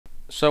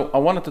So I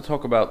wanted to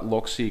talk about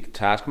Logseq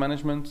task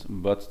management,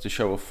 but to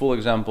show a full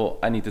example,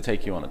 I need to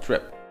take you on a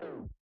trip.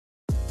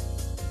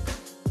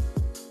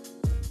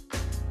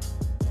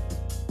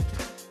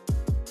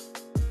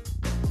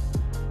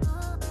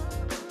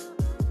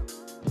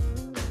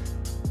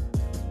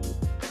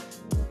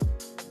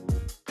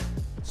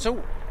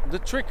 So the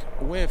trick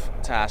with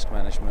task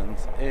management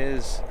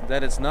is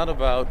that it's not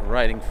about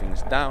writing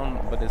things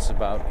down, but it's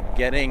about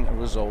getting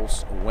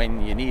results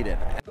when you need it.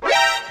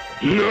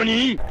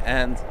 NANI?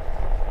 And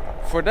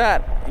for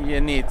that, you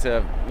need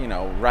to,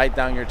 write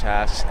down your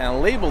tasks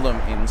and label them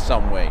in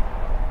some way.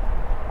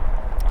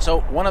 So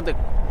one of the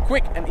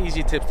quick and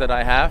easy tips that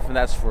I have, and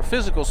that's for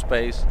physical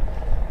space,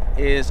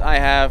 is I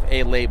have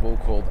a label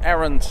called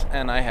errand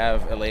and I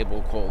have a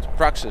label called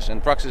Praxis.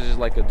 And Praxis is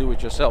like a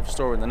do-it-yourself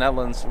store in the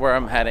Netherlands where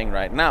I'm heading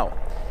right now.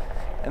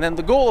 And then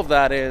the goal of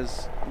that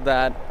is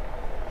that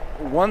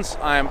once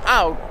I'm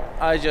out,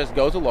 I just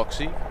go to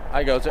Logseq,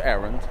 I go to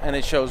errand, and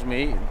it shows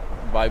me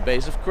by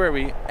base of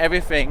query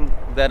everything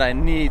that I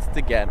need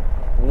to get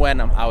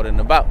when I'm out and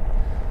about.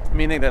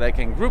 Meaning that I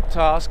can group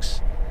tasks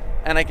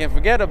and I can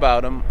forget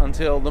about them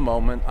until the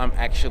moment I'm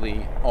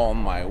actually on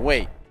my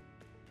way.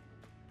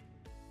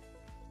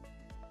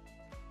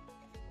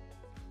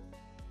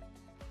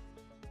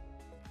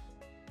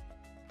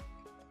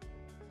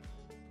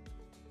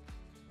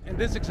 In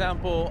this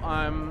example,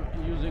 I'm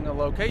using a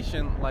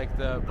location like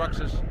the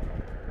Praxis,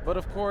 but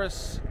of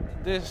course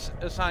this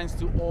assigns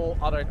to all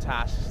other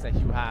tasks that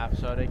you have,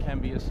 so they can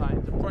be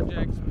assigned to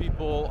projects,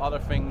 people, other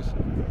things.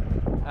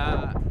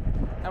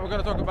 And we're going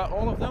to talk about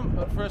all of them,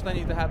 but first I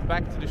need to head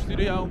back to the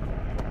studio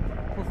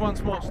with one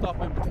small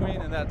stop in between,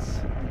 and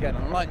that's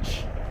getting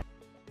lunch.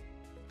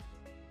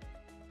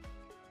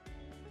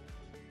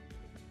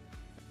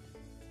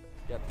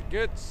 Get the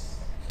goods.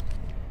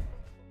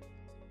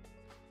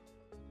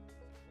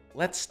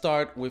 Let's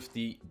start with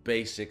the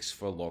basics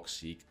for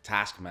Logseq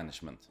task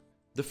management.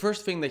 The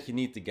first thing that you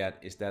need to get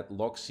is that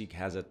Logseq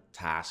has a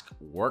task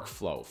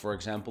workflow. For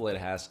example, it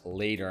has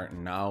later,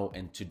 now,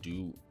 and to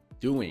do,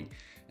 doing.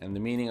 And the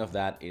meaning of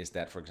that is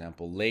that, for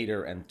example,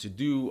 later and to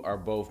do are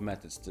both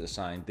methods to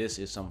assign this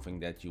is something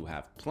that you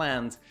have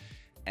planned,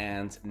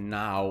 and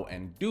now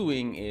and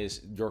doing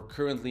is you're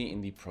currently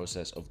in the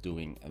process of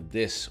doing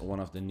this. One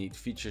of the neat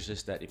features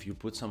is that if you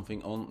put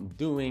something on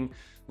doing,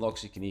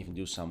 Logseq can even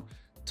do some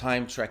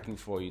time tracking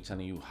for you,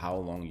 telling you how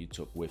long you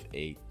took with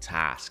a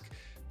task.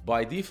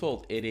 By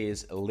default, it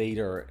is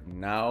later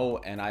now,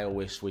 and I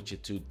always switch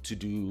it to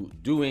do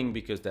doing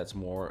because that's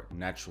more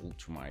natural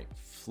to my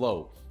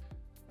flow.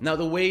 Now,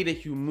 the way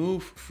that you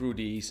move through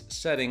these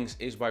settings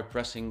is by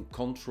pressing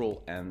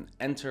Ctrl and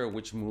Enter,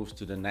 which moves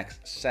to the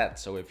next set.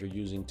 So if you're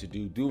using to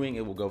do doing,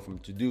 it will go from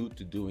to do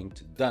to doing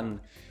to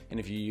done. And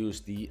if you use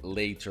the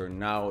later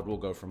now, it will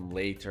go from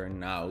later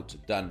now to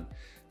done.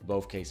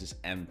 Both cases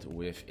end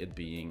with it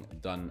being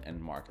done and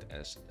marked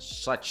as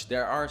such.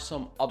 There are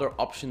some other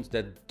options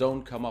that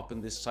don't come up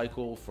in this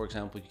cycle. For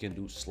example, you can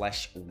do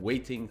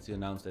 /waiting to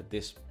announce that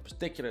this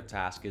particular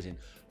task is in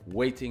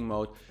waiting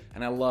mode.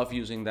 And I love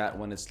using that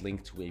when it's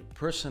linked to a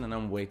person and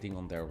I'm waiting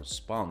on their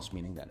response,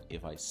 meaning that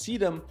if I see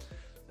them,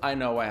 I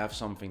know I have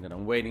something that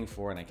I'm waiting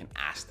for and I can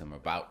ask them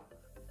about.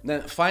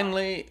 Then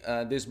finally,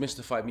 this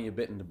mystified me a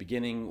bit in the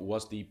beginning,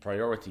 was the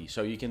priority.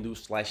 So you can do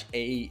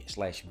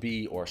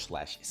 /A/B or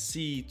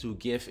 /C to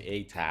give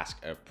a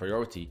task a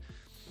priority.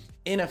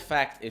 In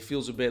effect, it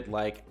feels a bit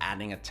like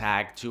adding a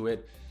tag to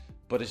it,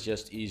 but it's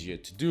just easier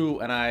to do.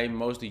 And I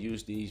mostly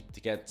use these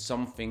to get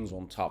some things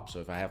on top. So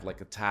if I have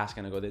like a task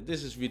and I go,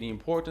 this is really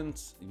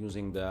important,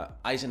 using the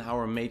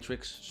Eisenhower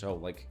matrix. So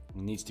like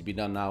needs to be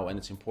done now and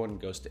it's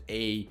important, goes to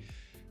A.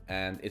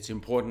 And it's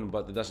important,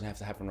 but it doesn't have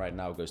to happen right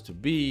now, it goes to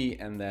B.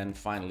 And then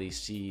finally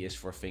C is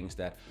for things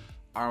that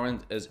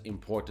aren't as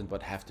important,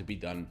 but have to be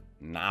done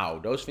now.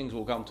 Those things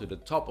will come to the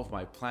top of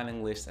my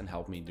planning list and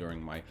help me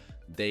during my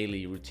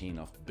daily routine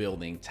of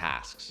building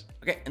tasks.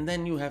 Okay, and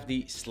then you have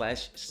the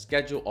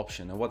 /schedule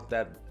option. And what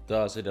that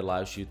does, it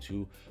allows you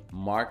to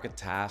mark a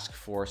task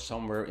for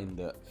somewhere in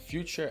the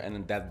future. And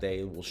then that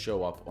day will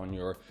show up on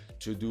your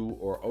to-do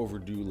or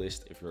overdue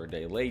list if you're a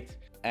day late.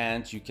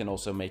 And you can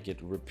also make it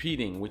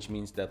repeating, which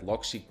means that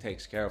Logseq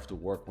takes care of the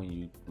work when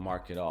you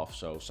mark it off.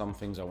 So some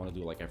things I want to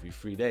do like every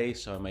 3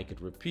 days, so I make it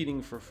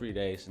repeating for 3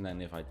 days. And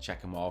then if I check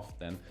them off,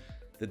 then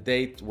the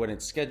date when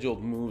it's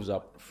scheduled moves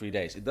up 3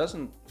 days. It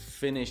doesn't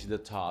finish the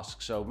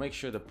task, so make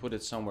sure to put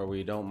it somewhere where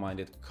you don't mind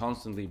it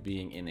constantly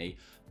being in a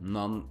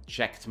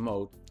non-checked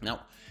mode.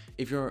 Now,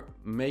 if you're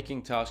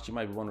making tasks, you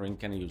might be wondering,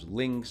 can I use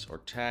links or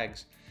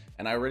tags?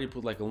 And I already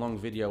put like a long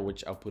video,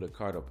 which I'll put a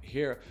card up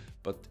here.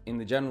 But in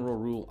the general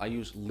rule, I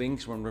use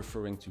links when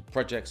referring to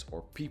projects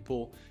or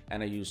people.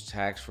 And I use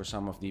tags for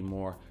some of the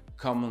more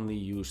commonly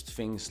used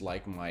things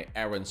like my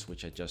errands,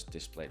 which I just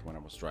displayed when I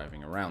was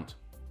driving around.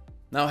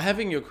 Now,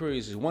 having your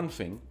queries is one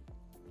thing,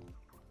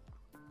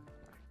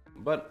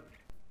 but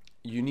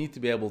you need to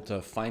be able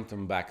to find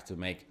them back to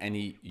make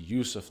any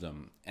use of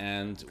them.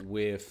 And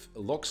with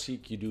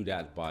Logseq, you do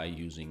that by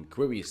using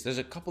queries. There's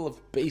a couple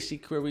of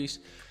basic queries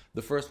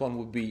The first one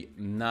would be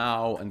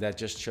now, and that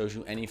just shows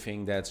you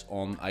anything that's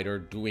on either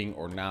doing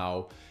or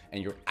now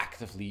and you're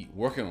actively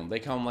working on. They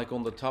come like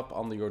on the top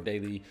under your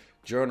daily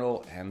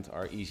journal and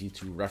are easy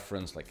to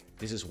reference, like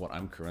this is what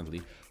I'm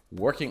currently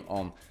working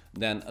on.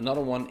 Then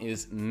another one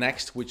is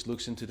next, which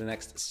looks into the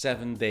next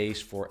 7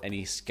 days for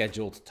any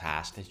scheduled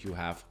task that you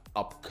have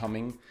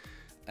upcoming.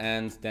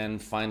 And then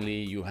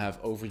finally you have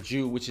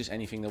overdue, which is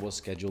anything that was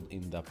scheduled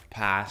in the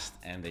past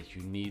and that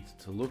you need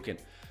to look at.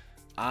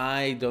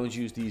 I don't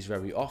use these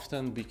very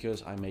often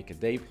because I make a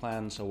day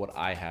plan. So what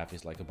I have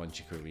is like a bunch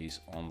of queries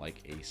on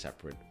like a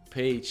separate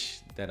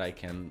page that I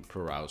can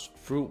peruse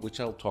through, which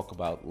I'll talk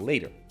about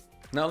later.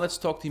 Now let's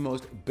talk the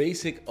most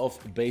basic of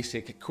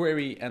basic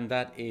query, and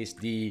that is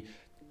the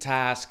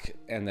task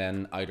and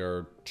then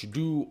either to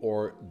do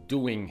or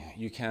doing.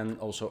 You can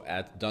also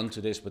add done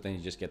to this, but then you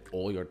just get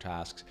all your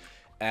tasks.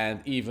 And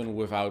even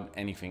without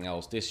anything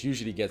else, this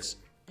usually gets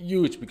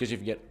huge, because if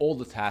you get all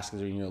the tasks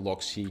that are in your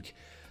Logseq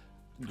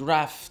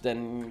graph,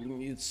 then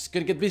it's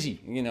gonna get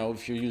busy. You know,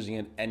 if you're using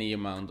it any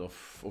amount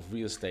of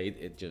real estate,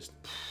 it just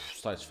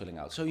starts filling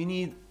out. So you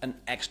need an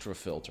extra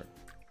filter.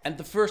 And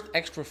the first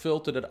extra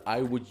filter that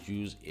I would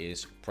use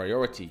is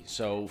priority.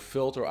 So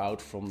filter out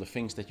from the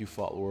things that you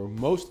thought were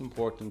most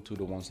important to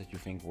the ones that you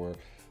think were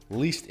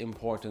least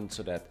important,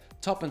 so that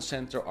top and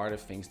center are the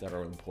things that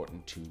are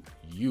important to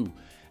you.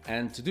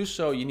 And to do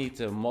so, you need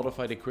to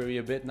modify the query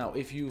a bit. Now,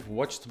 if you've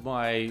watched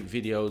my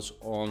videos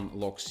on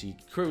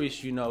Logseq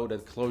queries, you know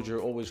that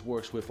Clojure always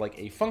works with like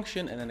a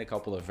function and then a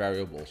couple of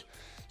variables.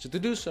 So to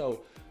do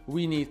so,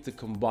 we need to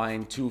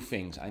combine two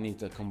things. I need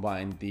to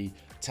combine the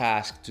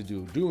task to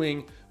do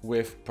doing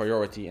with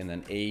priority, and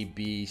then A,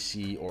 B,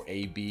 C, or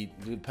A, B,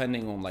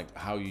 depending on like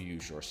how you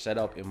use your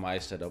setup. In my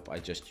setup, I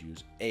just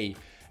use A.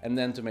 And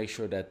then to make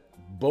sure that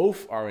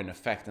both are in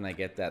effect and I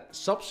get that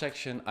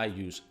subsection, I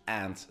use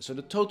and. So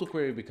the total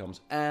query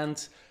becomes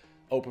and,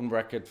 open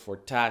bracket for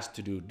task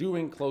to do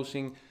doing,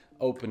 closing,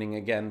 opening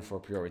again for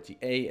priority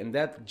A. And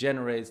that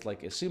generates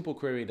like a simple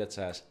query that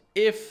says,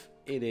 if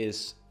it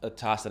is a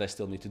task that I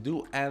still need to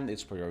do and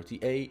it's priority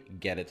A,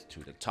 get it to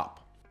the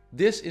top.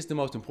 This is the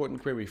most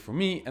important query for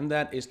me, and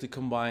that is to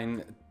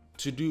combine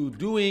to do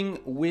doing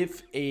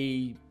with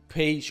a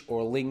page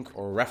or link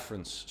or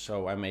reference.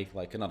 So I make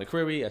like another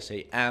query, I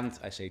say and,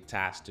 I say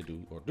task to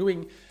do or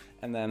doing,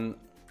 and then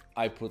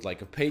I put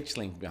like a page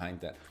link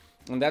behind that.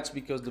 And that's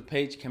because the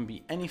page can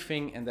be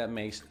anything, and that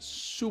makes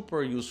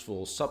super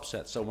useful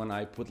subset. So when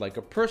I put like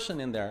a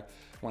person in there,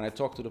 when I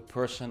talk to the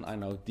person, I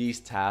know these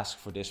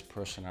tasks for this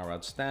person are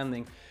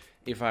outstanding.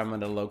 If I'm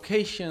at a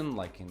location,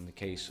 like in the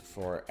case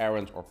for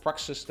errand or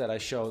praxis that I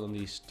showed on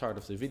the start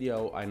of the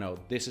video, I know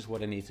this is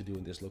what I need to do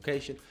in this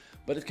location.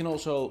 But it can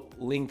also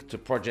link to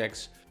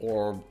projects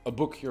or a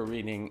book you're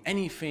reading,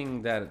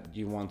 anything that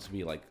you want to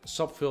be like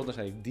sub-filters,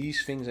 like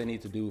these things I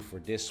need to do for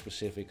this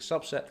specific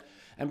subset.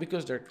 And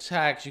because they're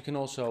tags, you can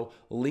also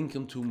link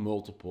them to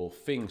multiple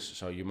things.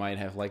 So you might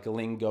have like a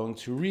link going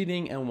to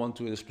reading and one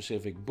to a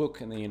specific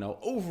book. And then, you know,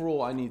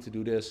 overall I need to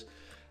do this,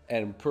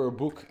 and per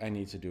book I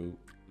need to do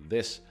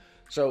this.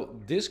 So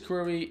this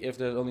query, if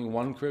there's only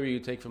one query you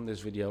take from this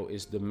video,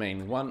 is the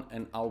main one,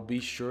 and I'll be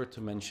sure to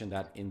mention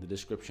that in the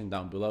description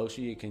down below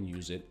so you can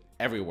use it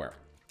everywhere.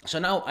 So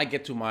now I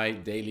get to my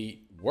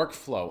daily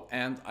workflow,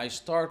 and I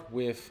start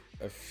with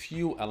a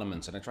few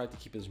elements, and I try to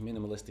keep it as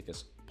minimalistic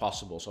as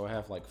possible. So I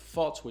have like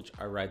thoughts, which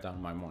I write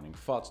down my morning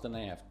thoughts. Then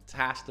I have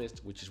task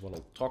list, which is what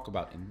I'll talk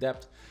about in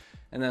depth.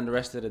 And then the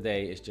rest of the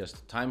day is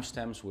just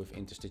timestamps with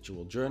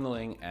interstitial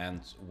journaling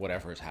and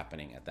whatever is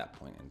happening at that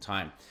point in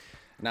time.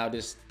 Now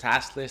this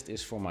task list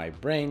is for my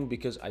brain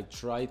because I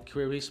tried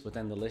queries, but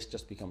then the list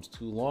just becomes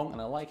too long, and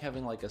I like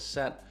having like a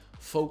set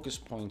focus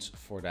points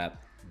for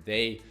that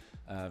day,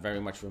 very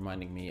much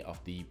reminding me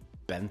of the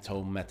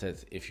bento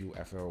method if you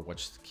ever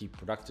watched Keep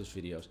Productive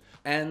videos.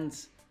 And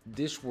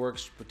this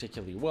works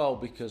particularly well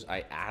because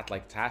I add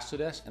like tasks to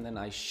this, and then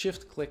I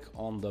shift click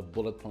on the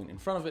bullet point in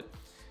front of it,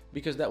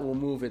 because that will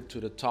move it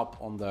to the top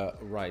on the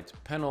right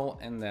panel,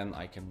 and then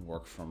I can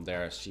work from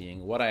there,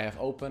 seeing what I have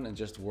open and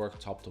just work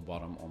top to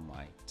bottom on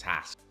my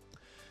task.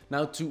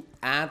 Now to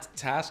add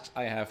tasks,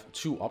 I have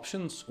two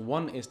options.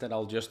 One is that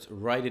I'll just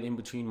write it in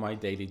between my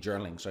daily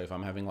journaling. So if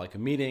I'm having like a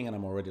meeting and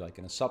I'm already like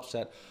in a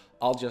subset,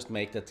 I'll just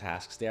make the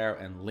tasks there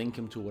and link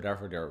them to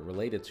whatever they're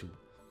related to.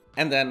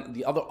 And then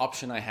the other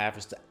option I have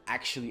is to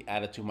actually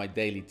add it to my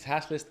daily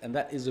task list. And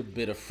that is a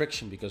bit of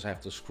friction because I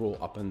have to scroll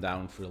up and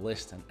down through the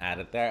list and add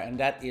it there. And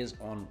that is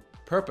on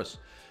purpose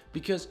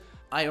because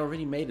I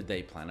already made a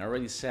day plan. I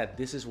already said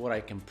this is what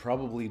I can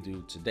probably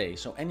do today.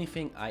 So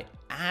anything I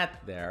add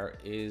there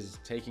is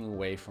taking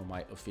away from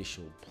my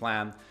official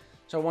plan.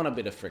 So I want a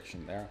bit of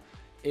friction there.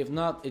 If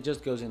not, it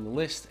just goes in the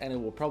list and it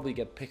will probably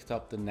get picked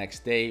up the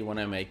next day when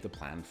I make the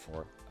plan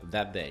for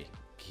that day.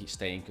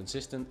 Staying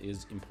consistent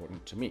is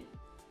important to me.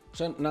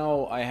 So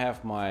now I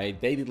have my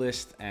daily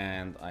list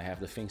and I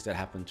have the things that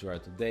happen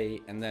throughout the day.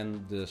 And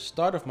then the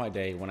start of my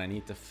day, when I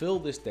need to fill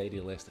this daily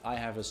list, I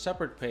have a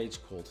separate page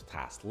called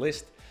task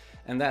list.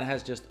 And that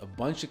has just a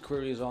bunch of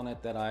queries on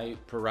it that I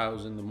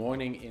peruse in the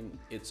morning in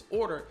its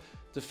order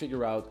to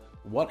figure out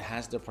what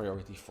has the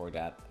priority for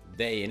that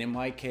day. And in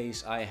my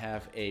case, I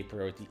have a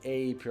priority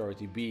A,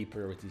 priority B,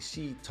 priority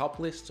C top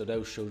list. So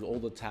those shows all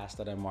the tasks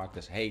that I marked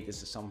as, hey,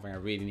 this is something I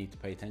really need to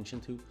pay attention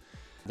to.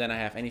 Then I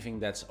have anything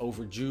that's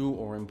overdue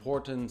or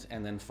important.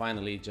 And then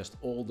finally, just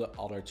all the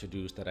other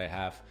to-dos that I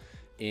have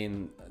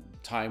in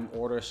time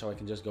order, so I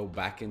can just go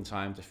back in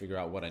time to figure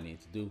out what I need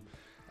to do.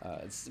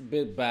 It's a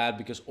bit bad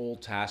because all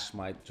tasks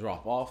might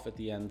drop off at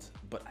the end,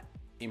 but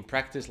in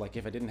practice, like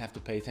if I didn't have to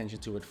pay attention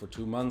to it for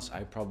 2 months,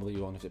 I probably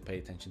won't have to pay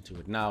attention to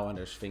it now. And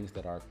there's things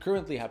that are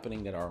currently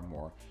happening that are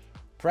more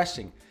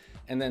pressing.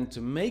 And then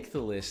to make the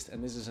list,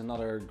 and this is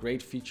another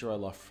great feature I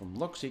love from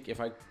Logseq,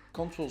 if I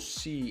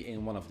Ctrl-C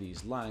in one of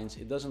these lines,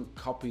 it doesn't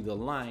copy the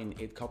line,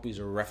 it copies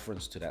a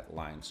reference to that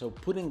line. So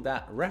putting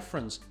that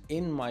reference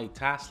in my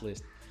task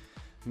list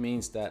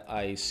means that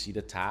I see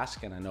the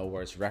task and I know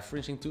where it's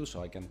referencing to,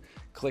 so I can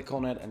click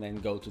on it and then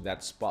go to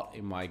that spot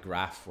in my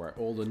graph where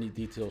all the neat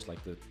details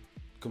like the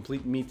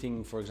complete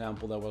meeting, for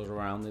example, that was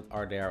around it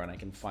are there, and I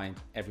can find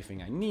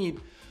everything I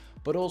need.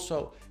 But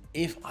also,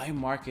 if I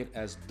mark it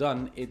as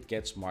done, it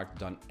gets marked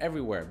done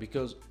everywhere,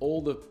 because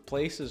all the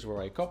places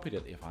where I copied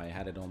it, if I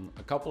had it on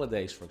a couple of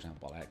days, for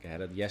example, like I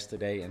had it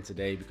yesterday and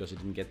today because I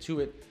didn't get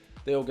to it,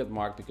 they all get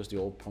marked because they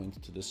all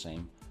point to the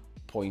same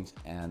point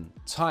and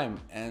time.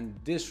 And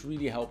this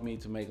really helped me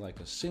to make like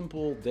a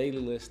simple daily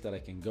list that I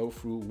can go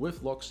through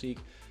with Logseq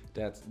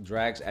that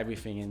drags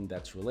everything in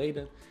that's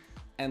related.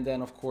 And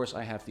then of course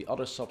I have the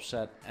other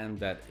subset, and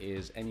that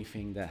is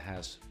anything that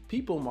has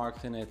people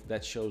marked in it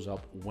that shows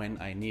up when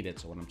I need it.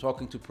 So when I'm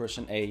talking to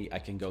person A, I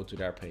can go to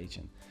their page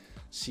and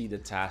see the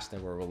tasks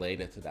that were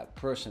related to that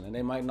person. And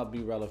they might not be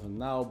relevant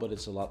now, but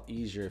it's a lot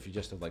easier if you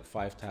just have like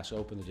 5 tasks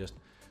open to just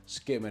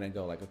skim it and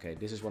go like, okay,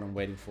 this is what I'm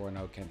waiting for and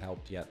I can't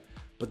help yet,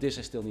 but this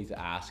I still need to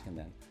ask, and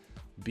then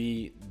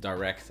be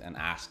direct and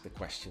ask the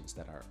questions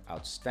that are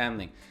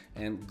outstanding.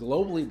 And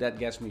globally, that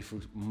gets me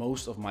through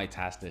most of my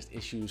task list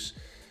issues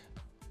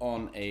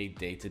on a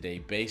day-to-day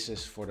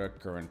basis for the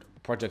current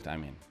project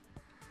I'm in.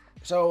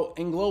 So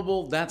in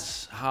global,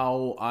 that's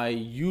how I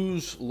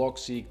use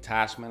Logseq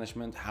task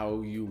management,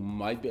 how you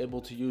might be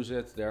able to use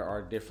it. There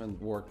are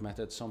different work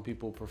methods. Some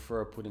people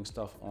prefer putting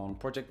stuff on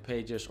project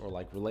pages or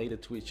like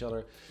related to each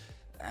other.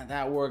 And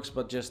that works,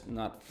 but just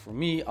not for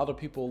me. Other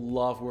people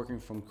love working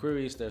from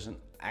queries. There's an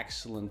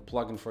excellent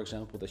plugin, for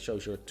example, that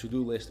shows your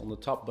to-do list on the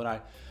top, but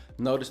I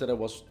noticed that I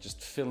was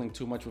just filling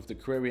too much with the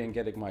query and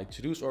getting my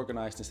to-dos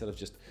organized instead of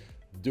just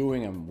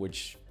doing them,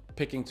 which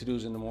picking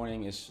to-dos in the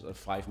morning is a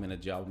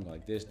 5-minute job. I'm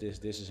like, this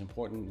is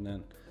important, and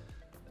then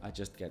I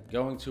just get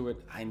going to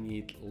it. I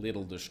need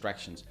little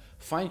distractions.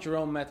 Find your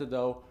own method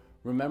though.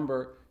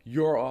 Remember,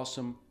 you're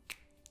awesome.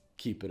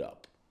 Keep it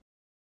up.